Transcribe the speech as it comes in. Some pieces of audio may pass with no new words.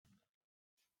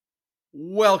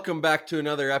Welcome back to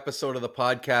another episode of the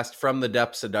podcast, From the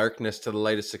Depths of Darkness to the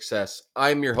Light of Success.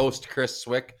 I'm your host, Chris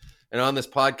Swick, and on this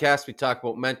podcast, we talk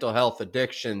about mental health,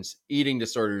 addictions, eating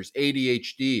disorders,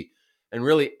 ADHD, and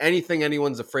really anything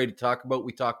anyone's afraid to talk about,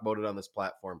 we talk about it on this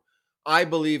platform. I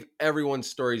believe everyone's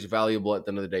story is valuable at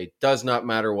the end of the day. It does not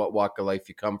matter what walk of life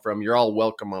you come from. You're all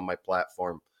welcome on my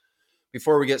platform.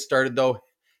 Before we get started, though,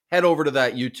 head over to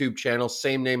that YouTube channel,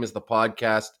 same name as the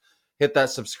podcast. Hit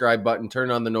that subscribe button, turn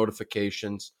on the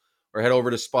notifications, or head over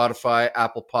to Spotify,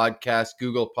 Apple Podcasts,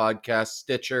 Google Podcasts,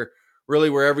 Stitcher. Really,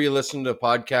 wherever you listen to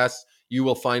podcasts, you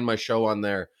will find my show on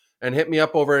there. And hit me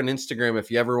up over on Instagram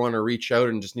if you ever want to reach out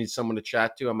and just need someone to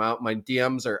chat to. I'm out. My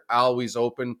DMs are always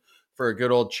open for a good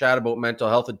old chat about mental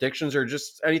health, addictions, or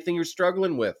just anything you're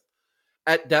struggling with.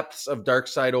 At Depths of Dark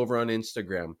Side over on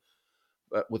Instagram.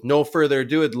 But with no further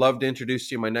ado, I'd love to introduce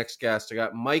to you my next guest. I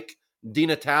got Mike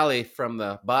Dinatale from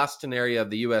the Boston area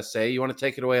of the USA. You want to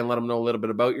take it away and let them know a little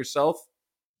bit about yourself?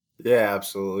 Yeah,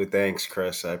 absolutely. Thanks,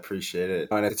 Chris. I appreciate it.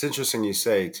 And it's interesting you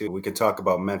say, too, we can talk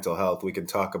about mental health. We can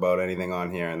talk about anything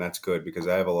on here, and that's good because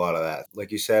I have a lot of that.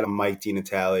 Like you said, I'm Mike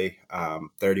Dinatale,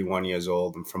 31 years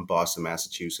old. I'm from Boston,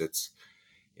 Massachusetts,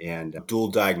 and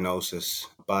dual diagnosis,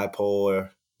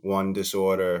 bipolar 1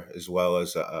 disorder, as well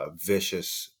as a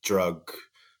vicious drug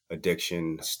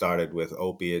addiction. Started with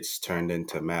opiates, turned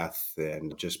into meth,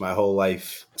 and just my whole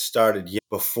life started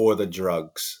before the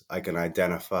drugs. I can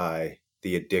identify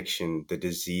the addiction, the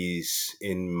disease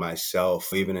in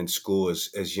myself, even in school,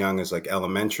 as young as like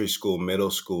elementary school, middle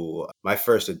school. My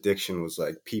first addiction was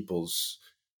like people's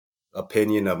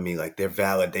opinion of me, like their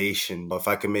validation. If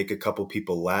I could make a couple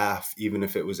people laugh, even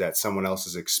if it was at someone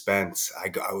else's expense, I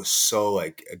was so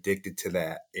like addicted to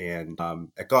that. And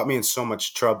it got me in so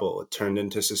much trouble. It turned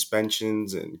into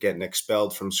suspensions and getting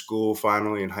expelled from school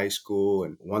finally in high school.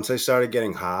 And once I started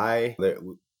getting high,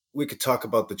 we could talk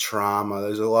about the trauma.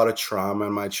 There's a lot of trauma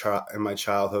in my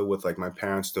childhood with like my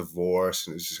parents' divorce,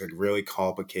 and it's just like really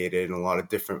complicated and a lot of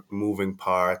different moving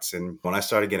parts. And when I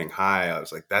started getting high, I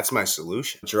was like, that's my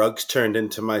solution. Drugs turned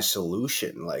into my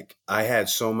solution. Like I had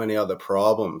so many other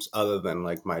problems other than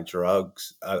like my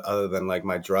drugs, other than like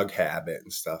my drug habit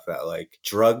and stuff, that like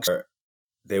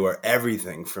they were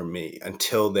everything for me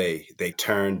until they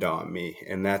turned on me.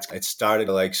 And it started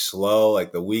like slow,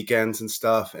 like the weekends and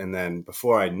stuff. And then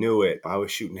before I knew it, I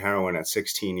was shooting heroin at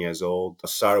 16 years old. I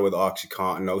started with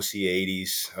Oxycontin,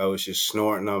 OC80s. I was just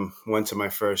snorting them. Went to my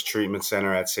first treatment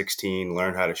center at 16,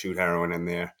 learned how to shoot heroin in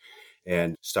there,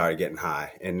 and started getting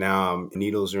high. And now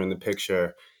needles are in the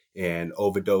picture and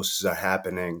overdoses are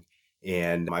happening.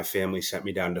 And my family sent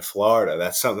me down to Florida.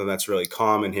 That's something that's really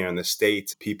common here in the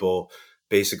States. People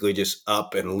basically just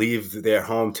up and leave their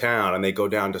hometown and they go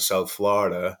down to South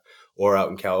Florida or out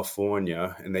in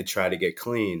California and they try to get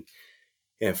clean.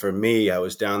 And for me, I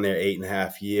was down there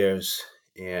 8.5 years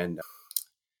and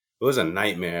it was a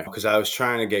nightmare because I was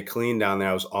trying to get clean down there.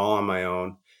 I was all on my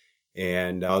own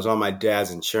and I was on my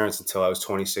dad's insurance until I was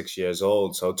 26 years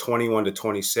old. So 21 to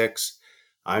 26,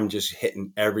 I'm just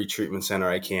hitting every treatment center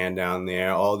I can down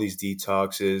there, all these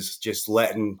detoxes, just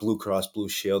letting Blue Cross Blue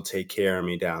Shield take care of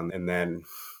me down. And then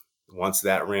once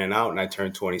that ran out and I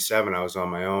turned 27, I was on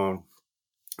my own.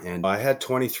 And I had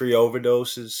 23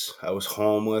 overdoses. I was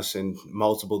homeless in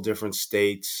multiple different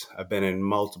states. I've been in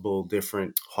multiple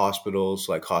different hospitals,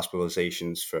 like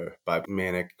hospitalizations by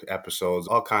manic episodes,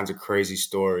 all kinds of crazy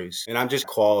stories. And I'm just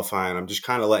qualifying. I'm just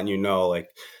kind of letting you know, like,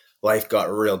 life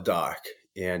got real dark.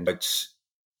 And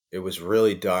it was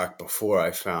really dark before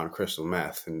I found crystal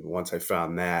meth. And once I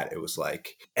found that, it was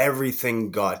like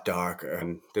everything got darker.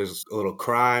 And there's a little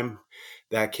crime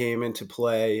that came into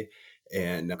play.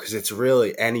 And because it's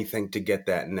really anything to get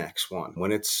that next one.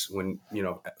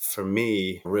 For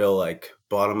me, real like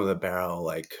bottom of the barrel,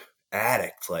 like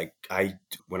addict, like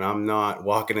when I'm not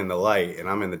walking in the light and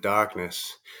I'm in the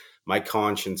darkness, my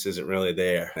conscience isn't really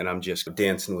there and I'm just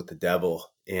dancing with the devil.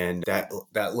 And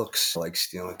that looks like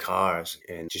stealing cars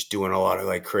and just doing a lot of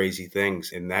like crazy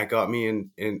things. And that got me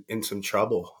in some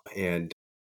trouble. And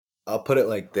I'll put it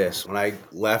like this. When I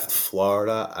left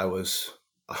Florida, I was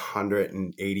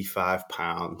 185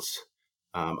 pounds.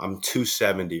 I'm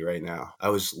 270 right now. I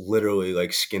was literally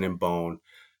like skin and bone.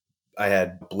 I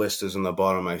had blisters on the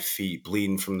bottom of my feet,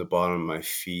 bleeding from the bottom of my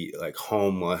feet, like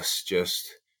homeless,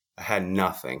 I had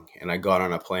nothing. And I got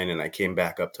on a plane and I came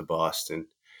back up to Boston.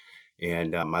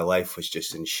 And my life was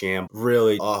just in shambles,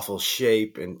 really awful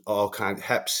shape and all kinds of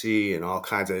hep C and all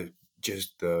kinds of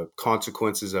just the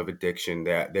consequences of addiction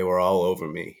that they were all over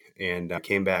me. And I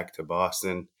came back to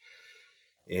Boston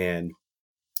and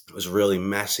it was really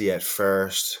messy at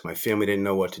first. My family didn't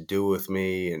know what to do with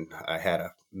me. And I had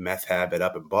a meth habit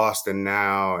up in Boston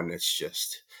now, and it's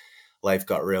just life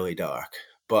got really dark.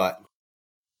 But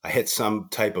I hit some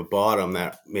type of bottom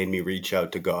that made me reach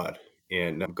out to God.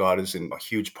 And God is in a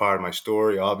huge part of my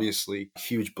story, obviously, a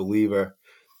huge believer.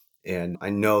 And I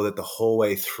know that the whole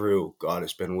way through, God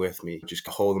has been with me, just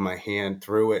holding my hand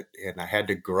through it. And I had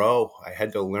to grow. I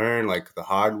had to learn like the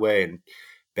hard way and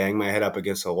bang my head up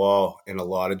against a wall in a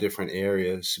lot of different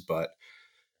areas. But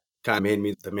kind of made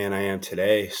me the man I am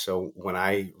today. So when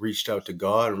I reached out to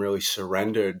God and really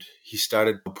surrendered, He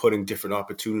started putting different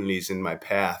opportunities in my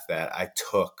path that I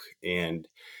took. And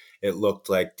it looked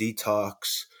like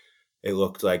detox. It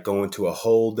looked like going to a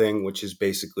holding, which is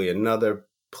basically another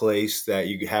place that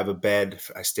you have a bed.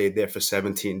 I stayed there for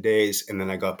 17 days. And then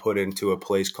I got put into a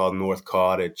place called North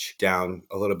Cottage down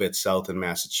a little bit south in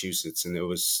Massachusetts. And it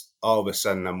was all of a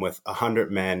sudden I'm with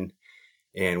 100 men,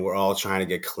 and we're all trying to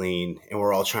get clean, and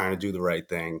we're all trying to do the right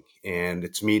thing. And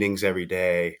it's meetings every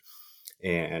day,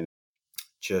 and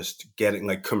just getting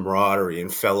like camaraderie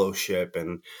and fellowship,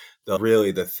 and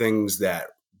the things that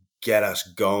get us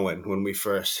going when we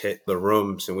first hit the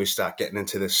rooms and we start getting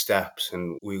into the steps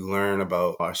and we learn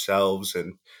about ourselves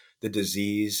and the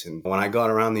disease. And when I got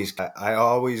around these guys, I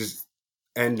always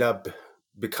end up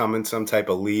becoming some type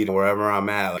of lead wherever I'm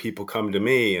at. Like, people come to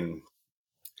me, and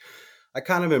I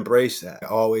kind of embrace that. I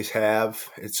always have.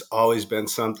 It's always been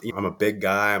something. I'm a big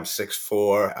guy. I'm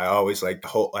 6'4". I always I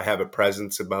have a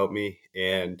presence about me.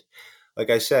 And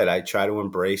like I said, I try to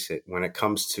embrace it when it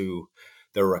comes to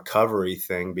the recovery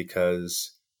thing,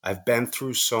 because I've been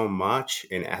through so much.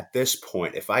 And at this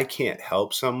point, if I can't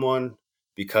help someone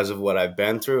because of what I've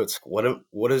been through, it's what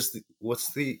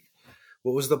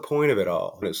was the point of it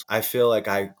all? I feel like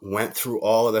I went through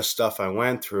all of the stuff I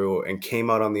went through and came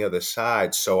out on the other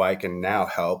side, so I can now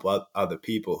help other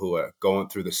people who are going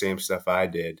through the same stuff I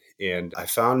did. And I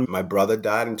found my brother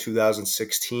died in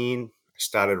 2016. I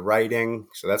started writing.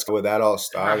 So that's where that all How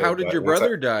started. did But your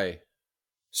brother die?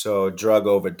 so drug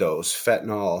overdose,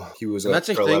 fentanyl. He was And that's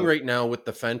a for thing 11. right now with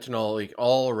the fentanyl, like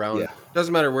all around. Yeah.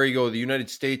 Doesn't matter where you go, the United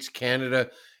States, Canada,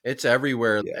 it's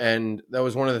everywhere. Yeah. And that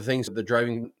was one of the things, the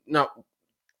driving, not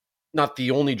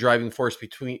the only driving force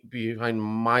behind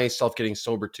myself getting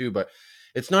sober too, but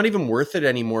it's not even worth it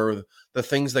anymore. The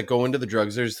things that go into the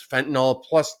drugs, there's fentanyl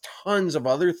plus tons of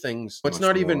other things. It's Much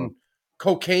not more. even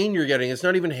cocaine you're getting. It's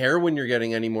not even heroin you're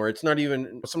getting anymore. It's not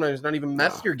even, sometimes not even No.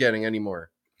 meth you're getting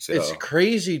anymore. It's So,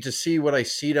 crazy to see what I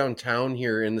see downtown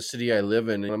here in the city I live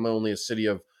in. I'm only a city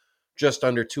of just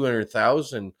under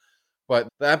 200,000, but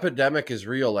the epidemic is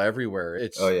real everywhere. oh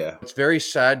It's yeah. it's very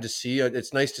sad to see.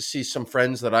 It's nice to see some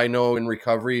friends that I know in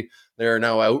recovery. They are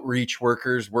now outreach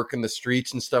workers, working the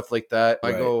streets and stuff like that.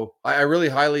 Right. I really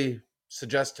highly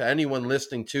suggest to anyone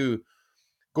listening to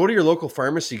go to your local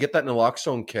pharmacy, get that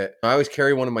naloxone kit. I always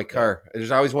carry one in my Yeah. car. There's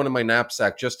always one in my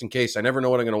knapsack just in case. I never know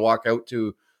what I'm going to walk out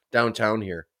to downtown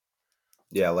here.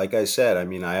 Yeah, like I said, I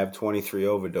mean, I have 23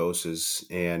 overdoses,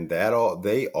 and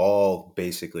they all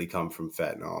basically come from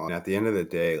fentanyl. And at the end of the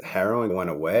day, heroin went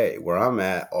away. Where I'm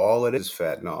at, all it is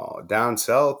fentanyl. Down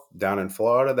south, down in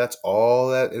Florida, that's all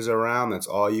that is around. That's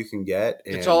all you can get.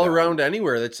 It's And all around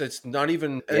anywhere. It's not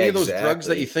even yeah, any of those drugs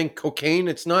that you exactly. think cocaine.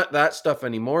 It's not that stuff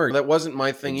anymore. That wasn't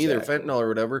my thing either, Exactly. fentanyl or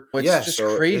whatever. It's Yeah, just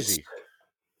so crazy.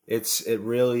 it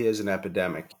really is an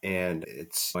epidemic. And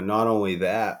it's not only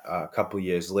that, a couple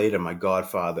years later, my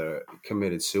godfather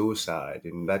committed suicide.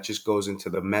 And that just goes into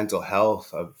the mental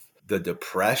health of the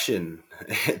depression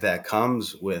that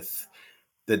comes with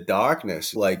the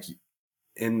darkness. Like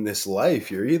in this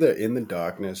life, you're either in the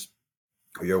darkness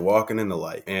or you're walking in the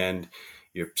light. And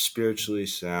you're spiritually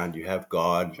sound, you have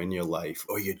God in your life,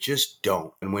 or you just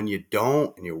don't. And when you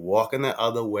don't, and you're walking the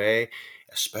other way,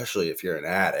 especially if you're an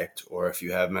addict or if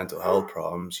you have mental health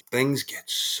problems, things get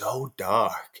so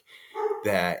dark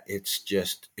that it's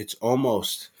just, it's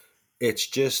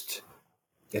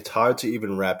hard to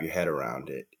even wrap your head around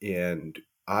it. And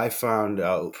I found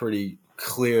out pretty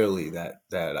clearly that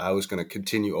I was going to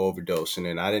continue overdosing,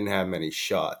 and I didn't have many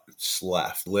shots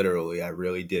left. Literally, I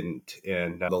really didn't.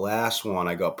 And the last one,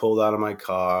 I got pulled out of my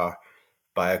car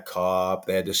by a cop.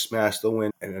 They had to smash the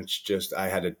window, and it's just, I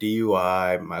had a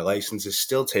DUI. My license is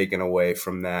still taken away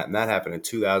from that, and that happened in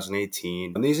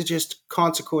 2018. And these are just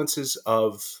consequences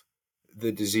of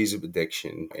the disease of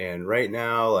addiction. And right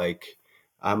now, like,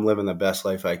 I'm living the best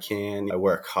life I can. I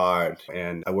work hard,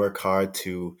 and I work hard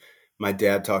to, my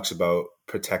dad talks about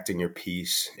protecting your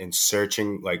peace and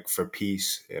searching like for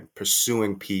peace and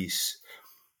pursuing peace.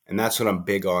 And that's what I'm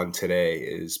big on today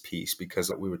is peace, because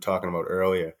like we were talking about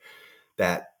earlier,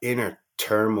 that inner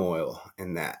turmoil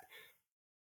and that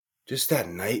just that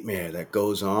nightmare that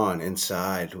goes on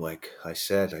inside, like I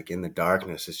said, like in the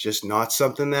darkness. It's just not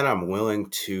something that I'm willing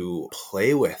to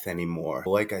play with anymore.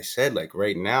 Like I said, like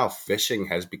right now, fishing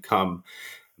has become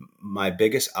my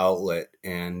biggest outlet,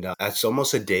 and that's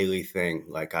almost a daily thing.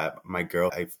 Like my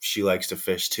girl, she likes to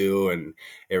fish too, and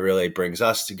it really brings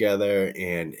us together,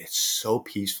 and it's so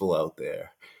peaceful out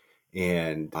there.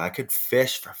 And I could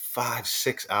fish for 5,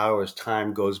 6 hours.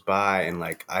 Time goes by, and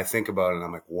like I think about it, and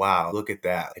I'm like, wow, look at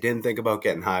that. I didn't think about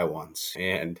getting high once,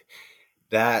 and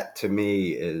that to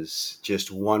me is just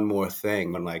one more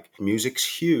thing. And like music's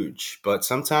huge, but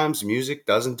sometimes music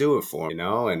doesn't do it for me,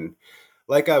 And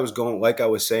like I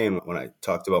was saying when I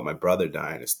talked about my brother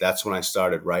dying, that's when I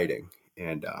started writing,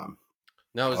 and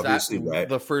Now, is that obviously, right.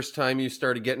 the first time you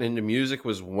started getting into music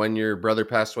was when your brother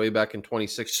passed away back in So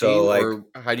 2016, like or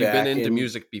had you been back into in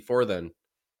music before then?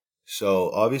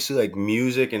 So obviously, like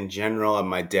music in general, and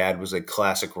my dad was like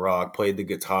classic rock, played the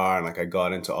guitar, and like I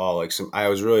got into all like some. I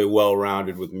was really well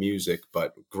rounded with music,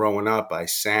 but growing up, I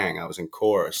sang. I was in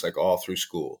chorus like all through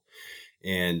school,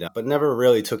 and but never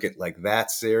really took it like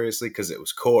that seriously because it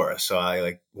was chorus. So I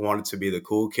like wanted to be the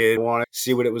cool kid, wanted to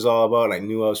see what it was all about. I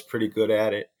knew I was pretty good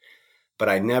at it, but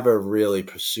I never really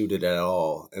pursued it at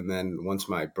all. And then once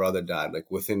my brother died, like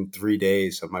within 3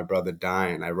 days of my brother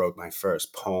dying, I wrote my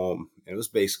first poem. It was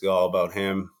basically all about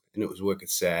him, and it was wicked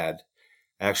sad.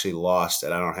 I actually lost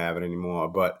it. I don't have it anymore,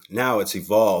 but now it's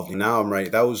evolved. Now I'm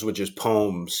writing. Those were just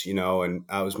poems, and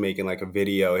I was making like a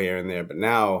video here and there. But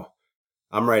now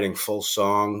I'm writing full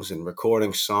songs and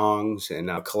recording songs and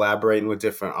collaborating with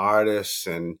different artists.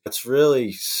 And it's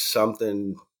really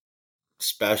something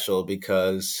special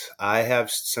because I have,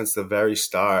 since the very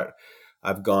start,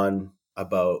 I've gone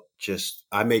about just,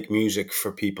 I make music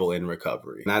for people in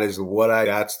recovery. And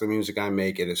that's the music I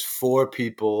make. It is for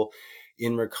people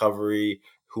in recovery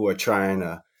who are trying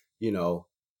to, you know,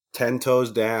 10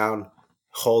 toes down,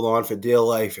 hold on for dear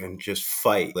life and just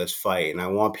fight. Let's fight. And I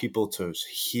want people to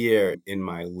hear in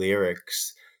my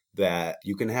lyrics that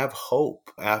you can have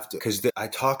hope after, because I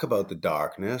talk about the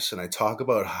darkness and I talk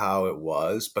about how it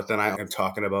was, but then I am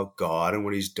talking about God and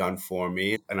what he's done for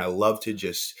me. And I love to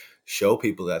just show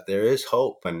people that there is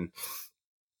hope. And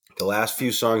the last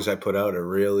few songs I put out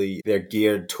they're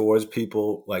geared towards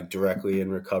people like directly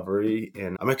in recovery.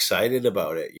 And I'm excited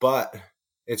about it, but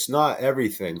it's not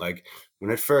everything. Like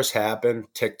when it first happened,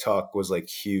 TikTok was like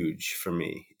huge for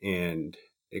me, and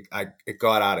it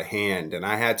got out of hand and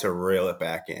I had to reel it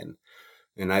back in.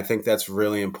 And I think that's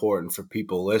really important for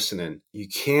people listening. You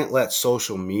can't let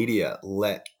social media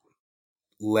let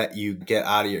you get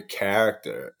out of your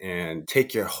character and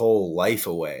take your whole life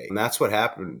away. And that's what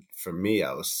happened for me.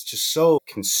 I was just so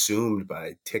consumed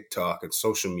by TikTok and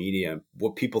social media and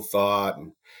what people thought.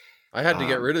 And I had to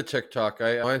get um, rid of TikTok.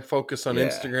 I focus on yeah,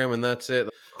 Instagram, and that's it.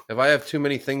 If I have too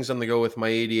many things on the go with my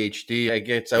ADHD, it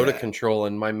gets out of yeah, control,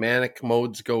 and my manic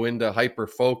modes go into hyper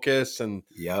focus, and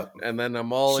yep. then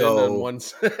I'm all in on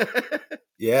So one.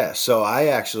 yeah, so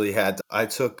I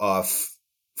took off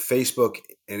Facebook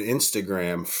and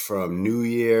Instagram from New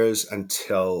Year's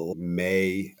until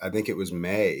May. I think it was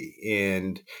May.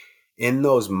 And in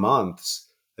those months,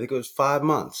 I think it was 5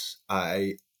 months,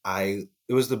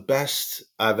 it was the best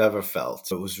I've ever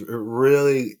felt. It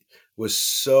really was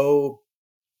so,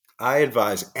 I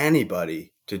advise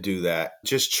anybody to do that.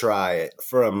 Just try it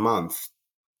for a month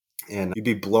and you'd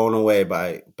be blown away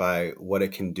by what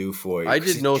it can do for you. I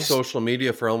Because did it no just, social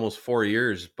media for almost 4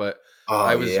 years, but oh,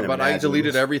 you can I imagine.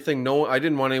 deleted everything. No, I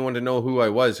didn't want anyone to know who I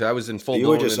was. I was in So full you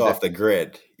were blown just off the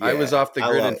grid. I was Yeah, off the I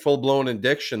grid love in it. full blown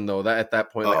addiction though. That at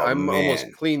that point, like Oh I'm almost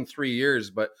man. clean 3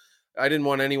 years, but I didn't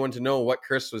want anyone to know what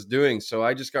Chris was doing, so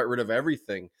I just got rid of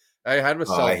everything. I had a Oh,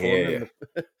 cell I phone, hear you.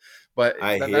 and but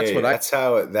I that's hear what you.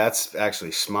 I That's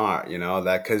actually smart,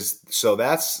 that because so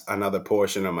that's another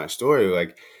portion of my story.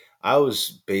 Like I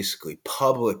was basically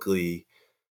publicly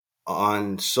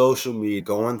on social media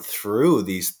going through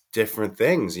these different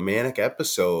things, manic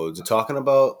episodes, talking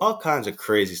about all kinds of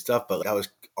crazy stuff. But I was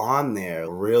on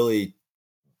there really,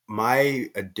 my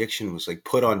addiction was like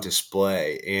put on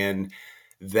display. And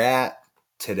that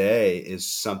today is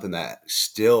something that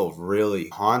still really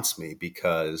haunts me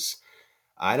because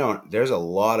there's a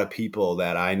lot of people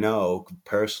that I know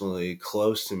personally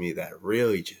close to me that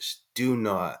really just do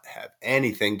not have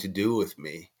anything to do with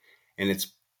me. And it's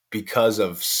because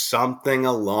of something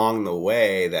along the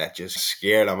way that just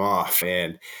scared them off.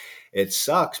 And it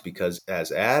sucks because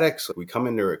as addicts, we come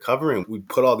into recovery and we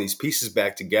put all these pieces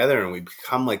back together and we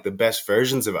become like the best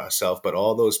versions of ourselves. But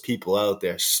all those people out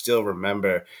there still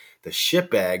remember the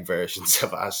shitbag versions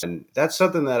of us. And that's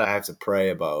something that I have to pray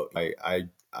about.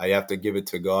 I have to give it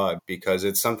to God, because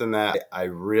it's something that I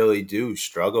really do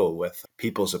struggle with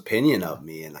people's opinion of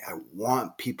me. And I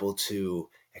want people to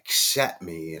accept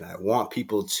me, and I want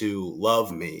people to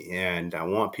love me, and I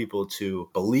want people to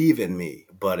believe in me.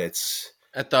 But it's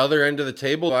At the other end of the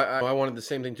table, I wanted the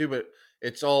same thing too, but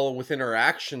it's all within our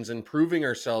actions and proving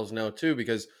ourselves now too,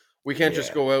 because we can't just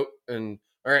yeah, go out and,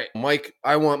 all right, Mike,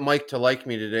 I want Mike to like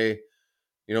me today.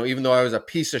 Even though I was a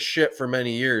piece of shit for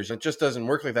many years, it just doesn't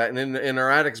work like that. And in our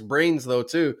addicts' brains, though,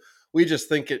 too, we just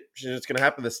think it's going to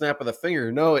happen the snap of the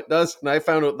finger. No, it doesn't. I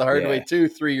found out the hard way, yeah, too,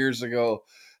 3 years ago,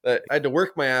 that I had to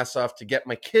work my ass off to get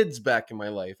my kids back in my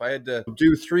life. I had to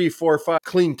do 3, 4, 5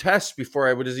 clean tests before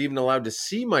I was even allowed to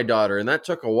see my daughter. And that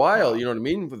took a while, you know what I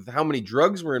mean? With how many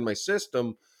drugs were in my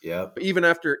system. yep. But even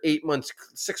after 8 months,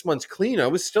 6 months clean, I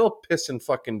was still pissing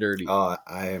fucking dirty. Oh,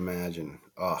 I imagine.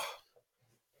 Oh,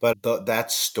 but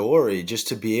that story, just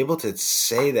to be able to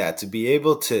say that, to be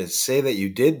able to say that you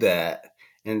did that,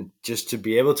 and just to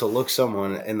be able to look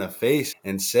someone in the face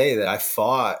and say that I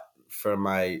fought for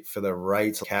the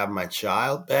right to have my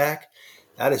child back,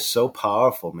 that is so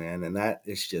powerful, man. And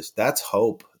that's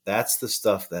hope. That's the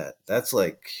stuff that's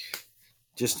like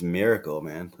just a miracle,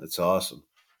 man. It's awesome.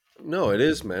 No, it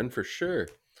is, man, for sure.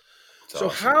 It's So,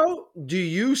 awesome. how do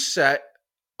you set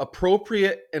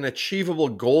appropriate and achievable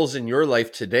goals in your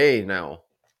life today now?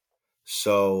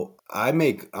 So I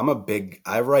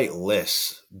write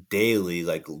lists daily,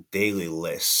 like daily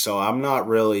lists. So I'm not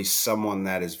really someone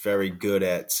that is very good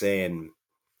at saying,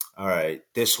 all right,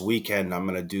 this weekend I'm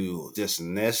going to do this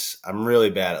and this. I'm really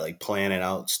bad at like planning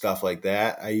out stuff like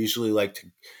that. I usually like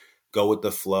to go with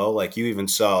the flow. Like you even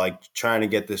saw, like trying to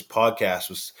get this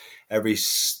podcast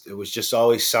it was just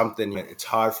always something. It's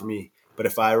hard for me. But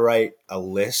if I write a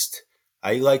list,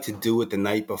 I like to do it the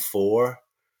night before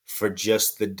for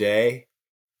just the day.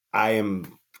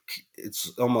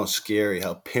 It's almost scary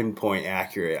how pinpoint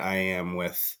accurate I am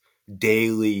with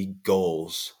daily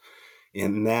goals.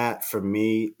 And that for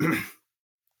me,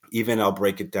 even I'll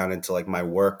break it down into like my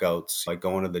workouts, like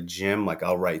going to the gym, like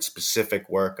I'll write specific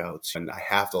workouts, and I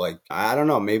have to, like, I don't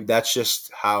know, maybe that's just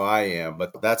how I am,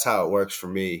 but that's how it works for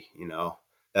me.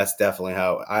 That's definitely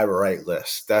how I write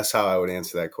lists. That's how I would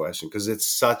answer that question, because it's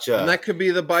such And a that could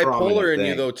be the prominent bipolar in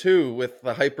you, thing. though, too, with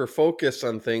the hyper focus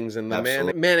on things and the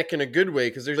Absolutely. manic in a good way,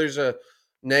 because there's a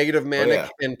negative Oh yeah.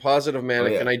 manic and positive Oh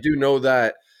manic, yeah. and I do know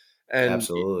that. And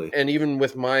Absolutely. and even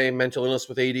with my mental illness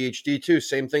with ADHD too,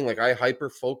 same thing. Like I hyper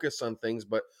focus on things,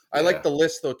 but I like Yeah. the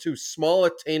list though too. Small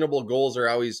attainable goals are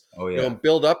always, Oh yeah.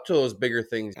 build up to those bigger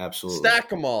things. Absolutely. Stack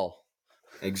them all.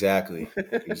 Exactly.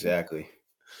 Exactly.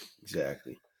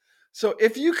 Exactly. So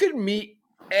if you could meet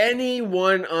any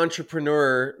one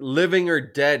entrepreneur, living or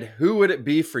dead, who would it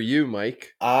be for you,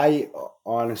 Mike? I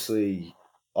honestly,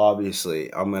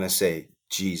 obviously, I'm going to say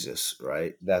Jesus,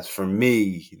 right? That's for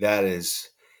me, that is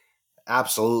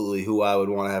absolutely who I would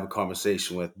want to have a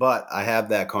conversation with. But I have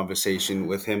that conversation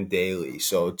with him daily.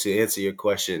 So to answer your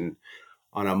question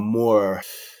on a more,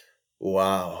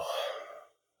 wow.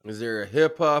 Is there a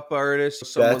hip hop artist,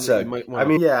 someone that you might want I to?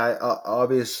 mean, yeah,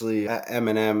 obviously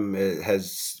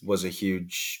Eminem was a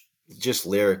huge, just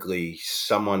lyrically,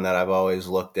 someone that I've always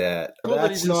looked at. Cool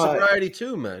that he's That's in not sobriety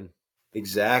too, man.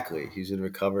 exactly. He's in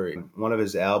recovery. One of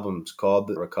his albums called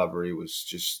The Recovery was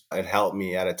just, it helped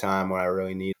me at a time when I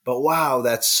really need. But wow,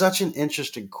 that's such an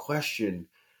interesting question.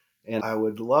 And I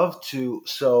would love to.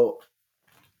 So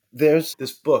there's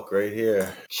this book right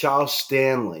here, Charles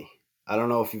Stanley. I don't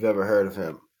know if you've ever heard of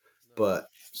him, but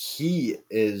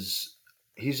he's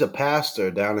a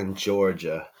pastor down in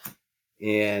Georgia,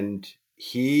 and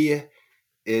he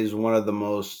is one of the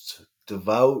most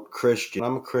devout Christian.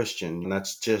 I'm a Christian, and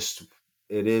that's just,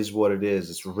 it is what it is.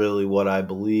 It's really what I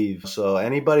believe. So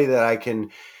anybody that I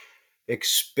can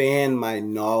expand my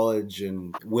knowledge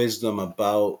and wisdom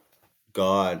about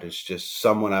God is just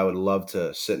someone I would love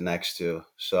to sit next to.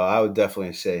 So I would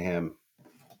definitely say him.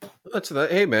 That's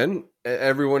that. Hey, man,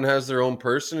 everyone has their own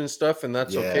person and stuff, and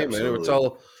that's Yeah, okay, man. It's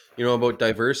absolutely. all, about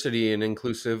diversity and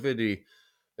inclusivity,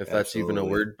 if that's even a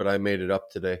Absolutely. word, but I made it up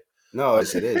today. No,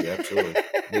 it is. Absolutely.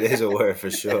 It is a word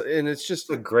for sure. And it's just,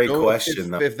 It's a great if,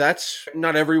 question, though. if that's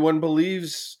not everyone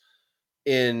believes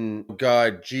in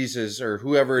God, Jesus, or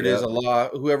whoever it is, Yep. Allah,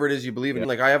 whoever it is you believe in. Yep.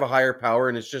 Like I have a higher power,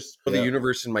 and it's just for the Yep.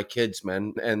 universe and my kids,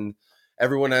 man. And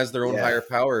everyone has their own Yeah. higher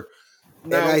power.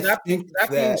 And Now I that think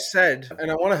that being that, said, and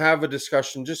I want to have a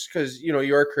discussion just because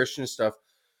you're Christian and stuff.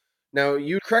 Now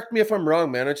you correct me if I'm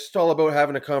wrong, man. It's just all about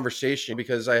having a conversation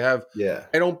because yeah,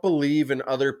 I don't believe in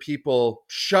other people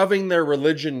shoving their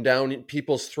religion down in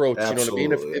people's throats. You know what I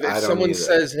mean? If, absolutely. if, if I don't someone either.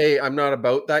 says, "Hey, I'm not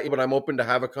about that," but I'm open to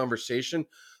have a conversation.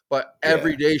 but Yeah.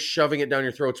 every day shoving it down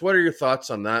your throats. What are your thoughts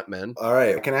on that, man? All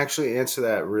right. I can actually answer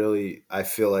that really. I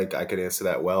feel like I could answer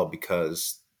that well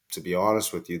because, to be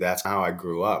honest with you, that's how I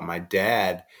grew up. My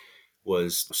dad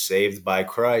was saved by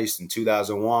Christ in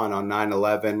 2001 on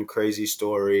 9/11, crazy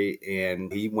story.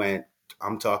 And he went,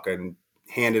 I'm talking,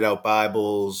 handed out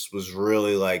Bibles, was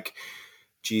really like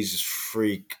Jesus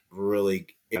freak, really.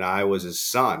 And I was his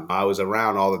son. I was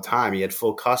around all the time. He had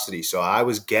full custody. So I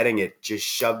was getting it just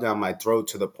shoved down my throat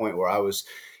to the point where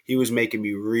he was making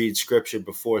me read scripture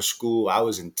before school. I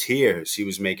was in tears. He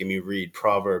was making me read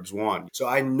Proverbs 1. So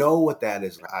I know what that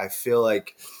is. I feel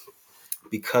like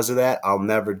because of that, I'll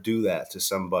never do that to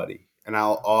somebody. And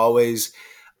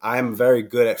I'm very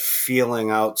good at feeling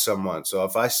out someone. So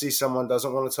if I see someone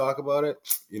doesn't want to talk about it,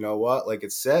 you know what? Like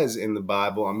it says in the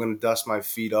Bible, I'm going to dust my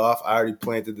feet off. I already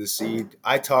planted the seed.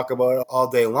 I talk about it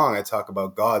all day long. I talk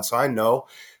about God. So I know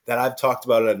that I've talked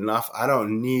about it enough. I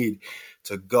don't need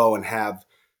to go and have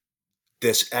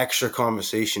this extra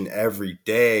conversation every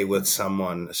day with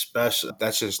someone, especially.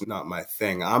 That's just not my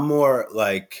thing. I'm more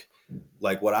like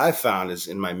what I found is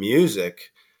in my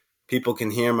music, people can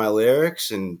hear my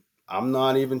lyrics and I'm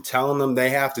not even telling them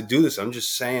they have to do this. I'm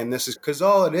just saying this is because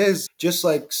all it is, just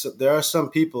like there are some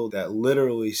people that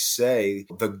literally say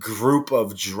the group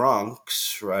of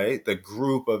drunks, right? The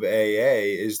group of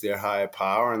AA is their higher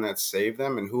power and that saved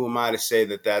them. And who am I to say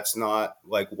that that's not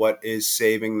like what is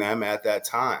saving them at that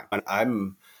time? And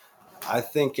I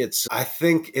think it's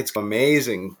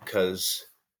amazing because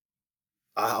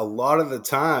a lot of the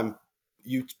time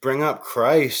you bring up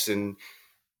Christ and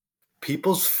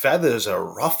people's feathers are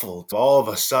ruffled all of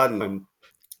a sudden. And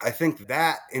I think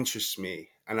that interests me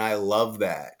and I love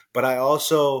that. But I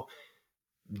also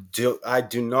I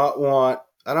don't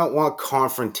want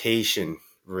confrontation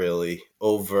really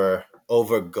over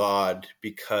God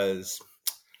because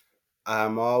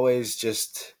I'm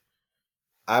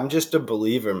just a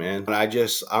believer, man. And I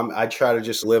try to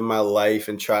just live my life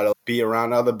and try to be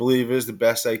around other believers the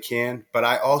best I can. But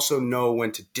I also know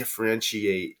when to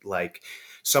differentiate, like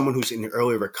someone who's in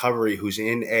early recovery, who's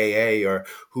in AA or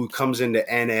who comes into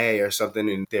NA or something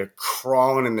and they're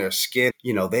crawling in their skin.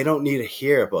 You know, they don't need to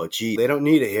hear about Jesus. They don't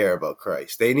need to hear about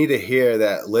Christ. They need to hear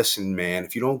that, listen, man,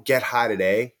 if you don't get high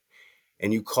today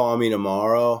and you call me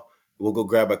tomorrow, we'll go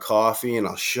grab a coffee and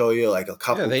I'll show you like a Yeah,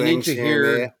 couple they need things to here and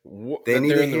hear there. They that need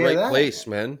they're to in the hear right that. place,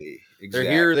 man. Exactly.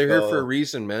 They're here for a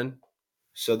reason, man.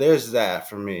 So there's that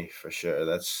for me, for sure.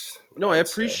 That's what No, I I would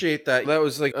say. appreciate that. That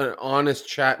was like an honest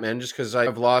chat, man. Just because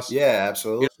I've lost, Yeah,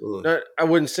 absolutely. I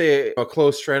wouldn't say a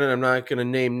close friend, and I'm not going to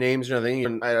name names or anything.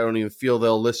 And I don't even feel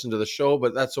they'll listen to the show,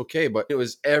 but that's okay. But it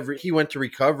was he went to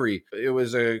recovery. It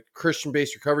was a Christian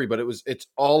based recovery, but it's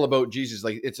all about Jesus.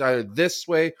 Like it's either this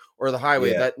way or the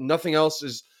highway. Yeah, That nothing else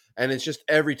is. And it's just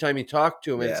every time you talk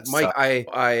to him, yeah. it's Mike.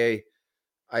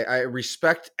 I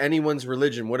respect anyone's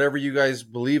religion, whatever you guys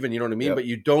believe in, you know what I mean? Yep, But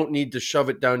you don't need to shove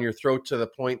it down your throat to the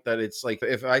point that it's like,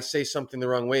 if I say something the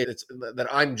wrong way, it's that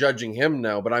I'm judging him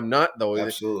now, but I'm not, though.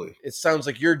 absolutely, It sounds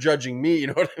like you're judging me, you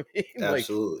know what I mean? Like,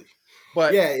 absolutely.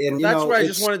 but Yeah, and that's why I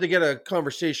just wanted to get a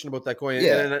conversation about that going.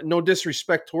 yeah, And no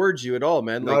disrespect towards you at all,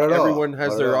 man. not Like at all, everyone has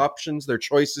not at their all. options, their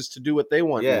choices to do what they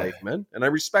want in Yeah, life, man. And I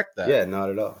respect that. yeah, not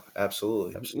at all.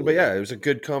 Absolutely, But absolutely. yeah, it was a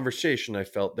good conversation I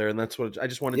felt there. And that's what I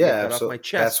just wanted to Yeah, get that off my absolutely. That's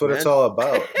chest, what it's man. all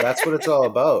about. That's what it's all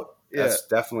about. Yeah. That's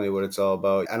definitely what it's all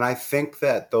about. And I think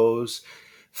that those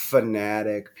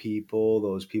fanatic people,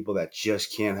 those people that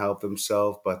just can't help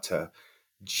themselves but to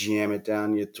jam it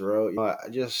down your throat, I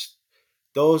just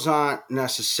those aren't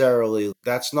necessarily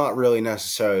that's not really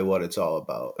necessarily what it's all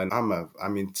about. And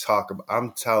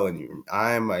I'm telling you,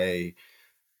 I'm a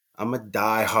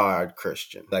diehard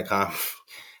Christian. Like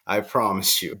I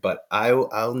promise you. But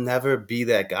I'll never be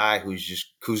that guy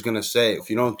who's gonna say if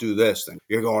you don't do this, then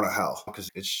you're going to hell. Because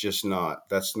it's just not.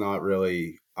 That's not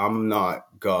really. I'm not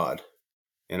God,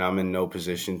 and I'm in no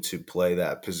position to play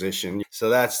that position. So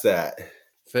that's that.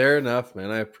 Fair enough,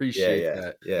 man. I Yeah, appreciate yeah,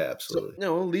 that. yeah. So, Absolutely.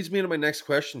 no, it leads me into my next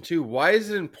question too. Why is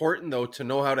it important though to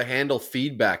know how to handle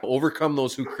feedback, overcome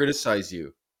those who criticize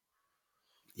you?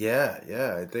 Yeah,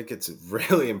 yeah. I think it's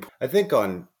really important. I think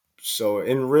so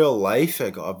in real life,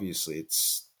 like obviously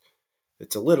it's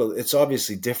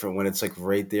obviously different when it's like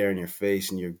right there in your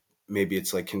face and maybe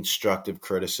it's like constructive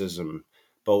criticism.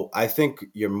 But I think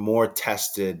you're more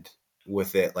tested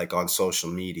with it like on social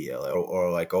media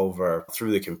or like over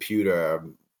through the computer, or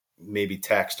maybe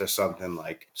text or something,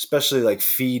 like especially like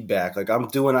feedback. Like I'm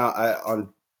doing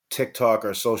on TikTok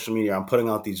or social media, I'm putting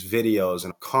out these videos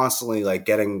and constantly like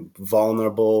getting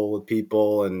vulnerable with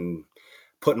people and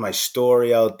putting my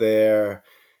story out there.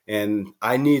 And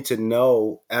I need to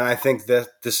know, and I think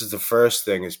that this is the first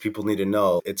thing is people need to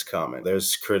know it's coming.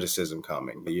 There's criticism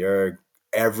coming.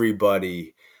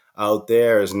 Everybody out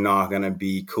there is not going to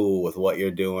be cool with what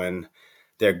you're doing.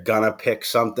 They're going to pick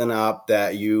something up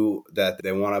that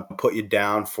they want to put you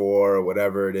down for or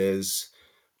whatever it is.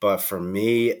 But for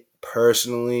me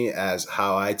personally, as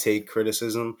how I take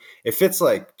criticism, if it's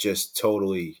like just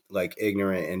totally like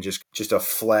ignorant and just a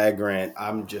flagrant,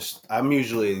 I'm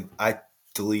usually I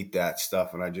delete that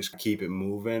stuff and I just keep it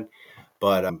moving.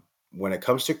 But when it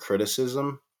comes to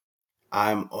criticism,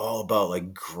 I'm all about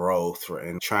like growth, right?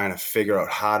 And trying to figure out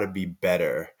how to be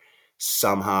better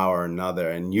somehow or another.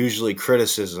 And usually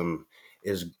criticism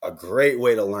is a great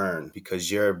way to learn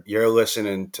because you're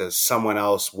listening to someone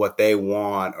else what they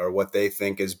want or what they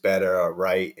think is better or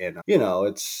right. And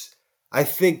it's I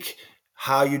think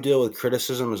how you deal with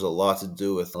criticism has a lot to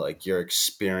do with like your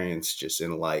experience just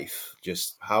in life.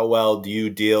 Just how well do you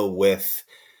deal with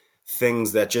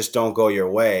things that just don't go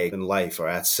your way in life or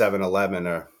at 7-Eleven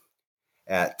or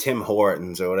at Tim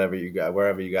Hortons or whatever you got,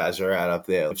 wherever you guys are at up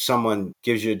there. If someone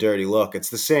gives you a dirty look, it's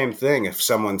the same thing. If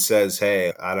someone says,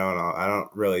 "Hey, I don't know, I don't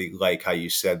really like how you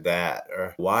said that,"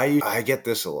 or I get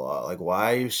this a lot. Like,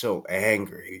 why are you so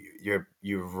angry?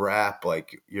 You rap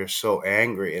like you're so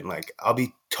angry, and like I'll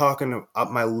be talking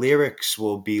up. My lyrics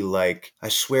will be like, "I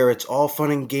swear it's all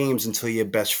fun and games until your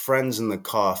best friend's in the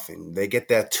coffin. They get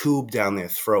that tube down their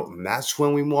throat, and that's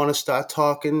when we want to start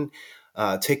talking."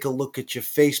 Take a look at your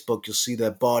Facebook. You'll see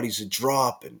that bodies are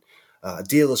dropping.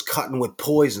 Dealers cutting with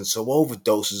poison, so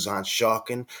overdoses aren't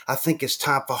shocking. I think it's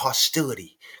time for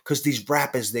hostility, because these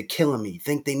rappers, they're killing me.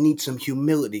 Think they need some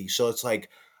humility. So it's like,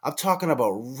 I'm talking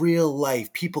about real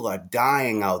life. People are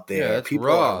dying out Yeah, there. that's People are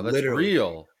raw. That's literally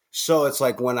real. so it's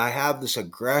like when I have this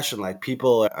aggression, like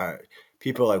people are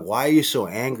like, why are you so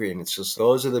angry? And it's just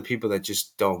those are the people that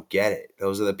just don't get it.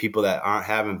 Those are the people that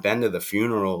haven't been to the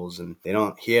funerals and they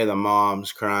don't hear the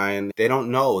moms crying. They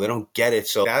don't know. They don't get it.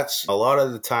 So that's a lot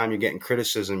of the time you're getting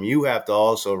criticism. You have to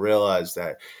also realize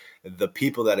that the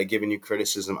people that are giving you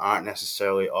criticism aren't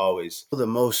necessarily always the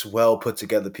most well put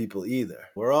together people either.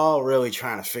 We're all really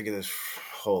trying to figure this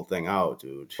whole thing out,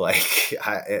 dude. Like,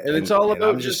 And it's all and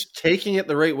about I'm just just taking it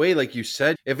the right way. Like you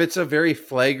said, if it's a very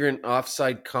flagrant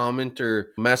offside comment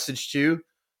or message to you,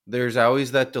 there's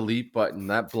always that delete button,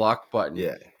 that block button.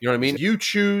 yeah, You know what I mean? You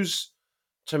choose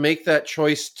to make that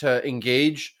choice to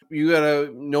engage. You got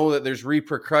to know that there's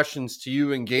repercussions to you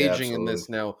yeah, engaging in absolutely, this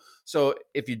now. So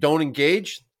if you don't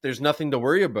engage, there's nothing to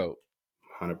worry about.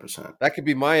 100%. That could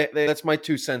be that's my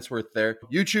 2 cents worth there.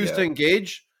 You choose to Yeah,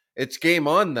 engage, it's game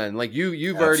on then. Like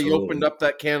you've already opened absolutely, up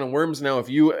that can of worms now if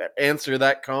you answer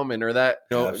that comment or that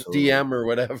absolutely. DM or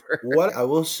whatever. What I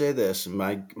will say this,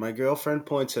 my girlfriend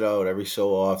points it out every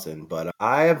so often, but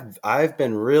I've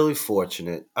been really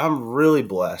fortunate. I'm really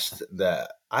blessed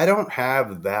that I don't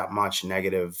have that much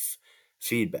negative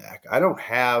feedback. I'm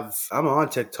on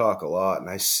TikTok a lot and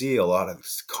I see a lot of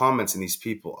comments in these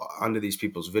people under these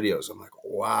people's videos. I'm like,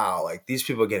 wow, like these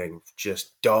people are getting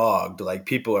just dogged. Like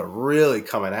people are really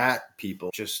coming at people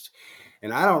just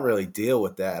and I don't really deal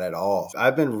with that at all.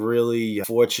 I've been really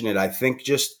fortunate. I think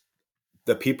just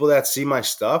the people that see my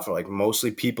stuff are like mostly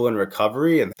people in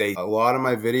recovery and a lot of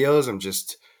my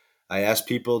videos I ask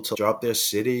people to drop their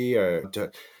city or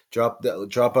to drop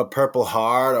a purple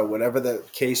heart or whatever the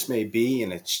case may be,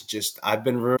 and it's just I've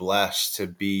been really blessed to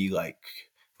be like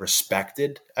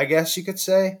respected, I guess you could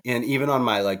say. And even on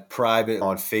my like private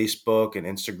on Facebook and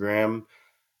Instagram,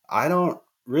 I don't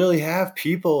really have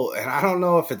people, and I don't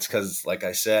know if it's because, like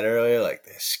I said earlier, like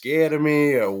they're scared of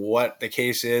me or what the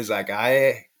case is. Like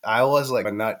I was like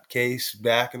a nutcase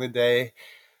back in the day,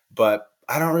 but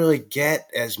I don't really get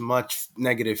as much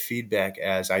negative feedback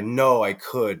as I know I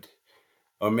could,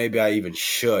 or maybe I even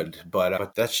should.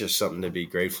 But that's just something to be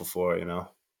grateful for, you know?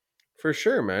 For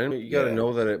sure, man. You got to Yeah,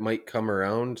 know that it might come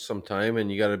around sometime and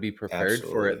you got to be prepared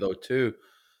for it absolutely, though too.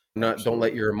 Not don't let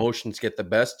absolutely. your emotions get the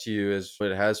best to you as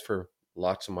it has for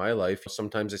lots of my life.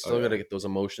 Sometimes I Oh still got yeah, to get those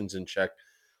emotions in check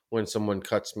when someone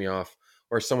cuts me off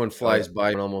or someone oh yeah, flies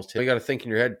by and almost hit. You got to think in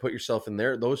your head, put yourself in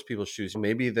those people's shoes.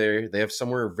 Maybe they have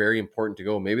somewhere very important to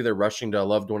go. Maybe they're rushing to a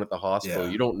loved one at the hospital.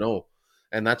 yeah, You don't know,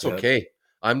 and that's yeah, okay.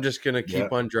 I'm just gonna yeah.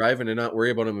 keep on driving and not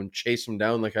worry about them and chase them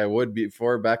down like I would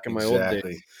before back in my old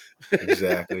Exactly, days.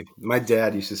 exactly. My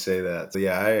dad used to say that. So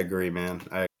yeah, I agree, man.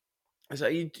 Is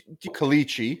that you,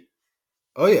 Kalichi?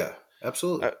 Oh yeah,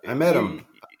 absolutely. I met him.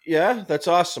 Yeah, that's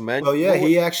awesome, man. Well, yeah,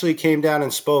 he actually came down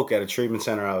and spoke at a treatment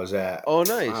center I was at. Oh, I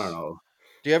don't nice. know,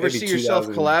 Do you ever maybe see yourself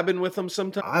 2000. collabing with him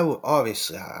sometime? I would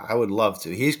obviously, I would love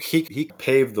to. He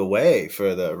paved the way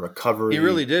for the He really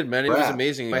recovery did, man. He was rap.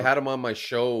 amazing. You I know? had him on my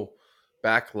show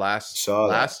back Saw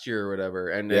that. last year or whatever.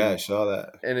 And Yeah, I then saw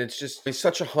that. and it's just he's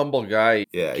such a humble guy.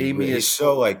 Yeah, Gave me he's his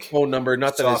so like phone number.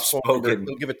 Not that his soft phone number spoken.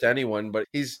 he'll give it to anyone, but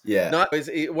he's Yeah, not.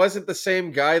 It wasn't the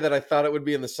same guy that I thought it would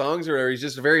be in the songs or whatever. He's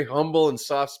just a very humble and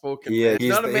soft spoken yeah. man. He's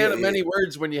not a man of many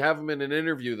words when you have him in an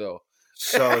interview, though.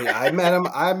 So I met him.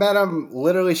 I met him.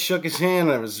 Literally shook his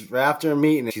hand. I was after a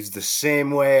meeting. He's the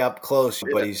same way up close,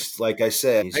 but he's like I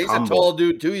said, he's He's a humble. tall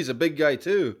dude too. He's a big guy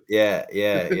too. Yeah.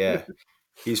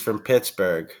 He's from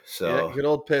Pittsburgh, Yeah, so good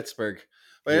old Pittsburgh.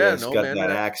 But yeah, yeah, he's no got man.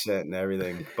 that accent and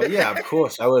everything. But yeah, of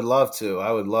course, I would love to.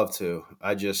 I would love to.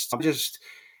 I'm just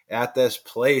at this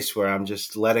place where I'm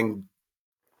just letting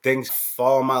things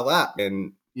fall in my lap,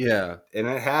 Yeah. and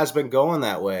it has been going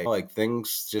that way. Like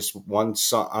things just one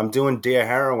song. I'm doing Dear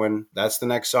Heroin. That's the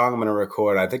next song I'm going to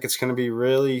record. I think it's going to be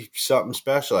really something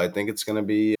special. I think it's going to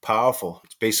be powerful.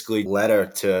 It's basically a letter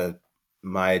to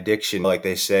my addiction, like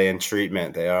they say in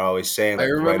treatment. They are always saying, I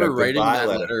like, write a remember writing goodbye that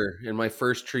letter. letter in my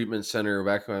first treatment center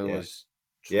back when I Yeah. was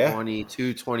Yeah.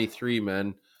 22, 23,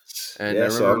 man. And I Yeah.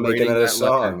 So remember I'm making writing it a that letter.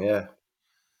 song. Yeah.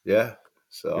 Yeah.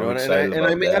 So You know, I'm excited and I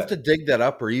about may have that. to dig that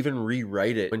up or even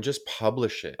rewrite it and just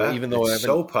publish it. Yeah, Even though I it's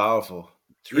haven't so powerful.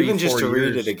 three, Even just four to read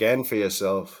it years. again for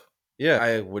yourself. Yeah,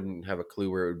 I wouldn't have a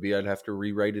clue where it would be. I'd have to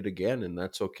rewrite it again, and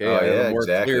that's okay. Oh, I have a yeah, more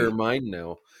clearer exactly. mind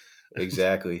now.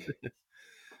 Exactly.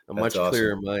 A That's much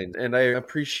clearer awesome. mind. And I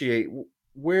appreciate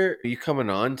where are you coming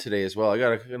on today as well. I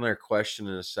got another question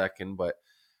in a second, but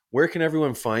where can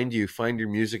everyone find you, find your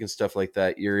music and stuff like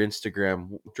that? Your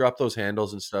Instagram, drop those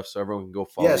handles and stuff so everyone can go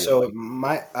follow Yeah, you, so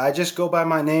Mike. I just go by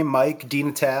my name, Mike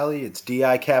Dinatale. It's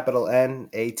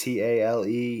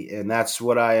Dinatale, and that's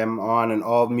what I am on in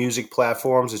all music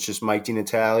platforms. It's just Mike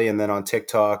Dinatale, and then on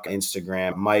TikTok,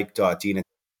 Instagram, Mike.Dinatale.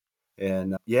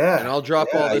 And And I'll drop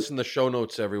all yeah, this in the show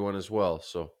notes, everyone, as well.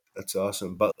 So that's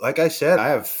awesome. But like I said, I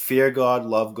have fear God,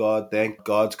 love God, thank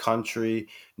God's country,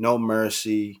 no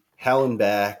mercy, hell and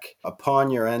back, upon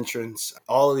your entrance.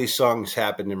 All of these songs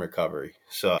happened in recovery.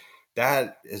 So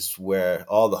that is where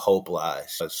all the hope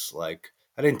lies. It's like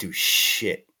I didn't do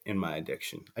shit in my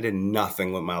addiction. I did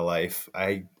nothing with my life.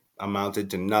 I amounted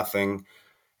to nothing,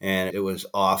 and it was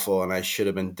awful, and I should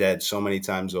have been dead so many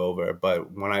times over.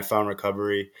 But when I found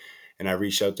recovery and I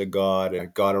reached out to God and I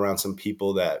got around some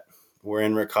people that were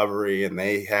in recovery and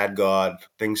they had God,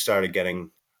 things started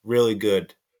getting really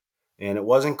good. And it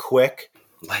wasn't quick.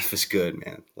 Life is good,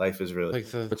 man. Life is really,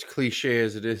 like as cliche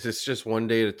as it is, it's just one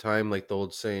day at a time, like the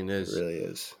old saying it is. really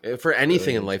is. For It anything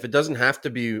really in is. life, it doesn't have to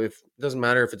be, if it doesn't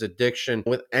matter if it's addiction,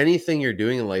 with anything you're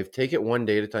doing in life, take it one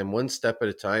day at a time, one step at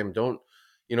a time. Don't,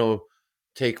 you know,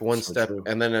 take one So step true.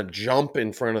 and then a jump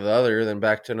in front of the other, then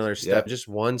back to another step. Yep. Just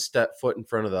one step foot in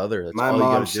front of the other. That's My all you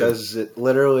got mom to do. says it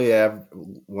literally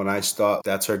when I stop,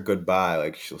 that's her goodbye.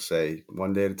 Like she'll say,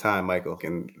 one day at a time, Michael.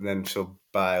 And then she'll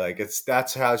bye. Like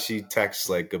that's how she texts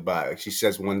like goodbye. Like she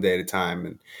says one day at a time.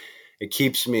 And it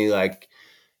keeps me like,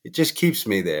 it just keeps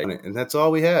me there. And that's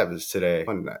all we have is today.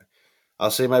 And I'll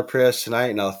say my prayers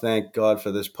tonight and I'll thank God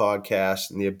for this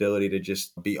podcast and the ability to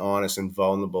just be honest and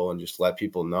vulnerable and just let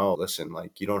people know, listen,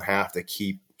 like you don't have to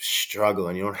keep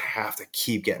struggling. You don't have to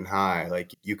keep getting high.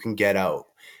 Like you can get out,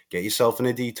 get yourself in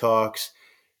a detox,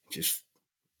 just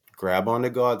grab onto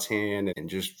God's hand and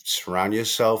just surround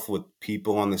yourself with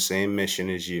people on the same mission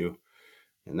as you.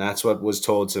 And that's what was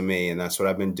told to me. And that's what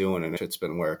I've been doing. And it's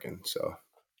been working. So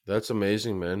That's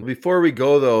amazing, man. Before we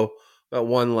go, though, got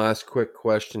one last quick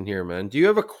question here, man. Do you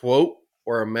have a quote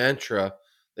or a mantra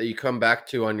that you come back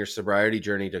to on your sobriety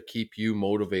journey to keep you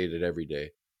motivated every day?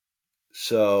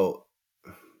 So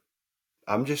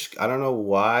I don't know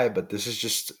why, but this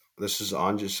is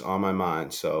on my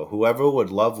mind. So whoever would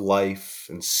love life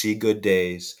and see good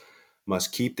days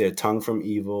must keep their tongue from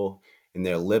evil and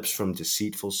their lips from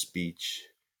deceitful speech.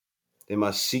 They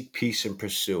must seek peace and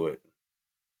pursue it.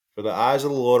 For the eyes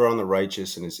of the Lord are on the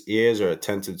righteous and his ears are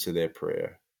attentive to their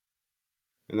prayer.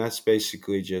 And that's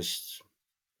basically just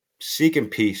seeking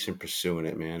peace and pursuing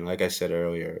it, man. Like I said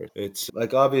earlier, it's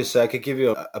like obviously I could give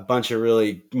you a bunch of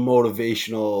really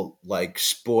motivational like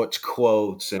sports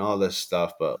quotes and all this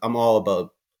stuff, but I'm all about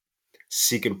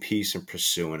seeking peace and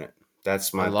pursuing it.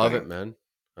 That's I my love it, thing. man.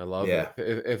 I love Yeah.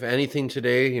 it. If anything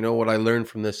today, what I learned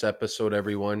from this episode,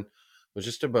 everyone, was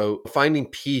just about finding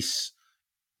peace,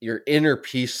 your inner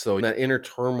peace, though, that inner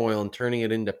turmoil and turning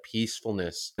it into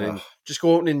peacefulness. And Oh, just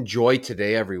go out and enjoy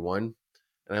today, everyone.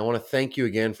 And I want to thank you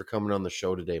again for coming on the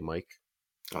show today, Mike.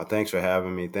 thanks for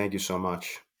having me. Thank you so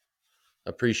much.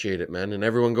 Appreciate it, man. And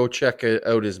everyone go check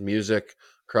out his music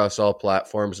across all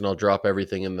platforms, and I'll drop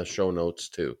everything in the show notes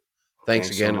too. Thanks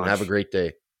Thanks so again and have a much. great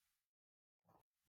day.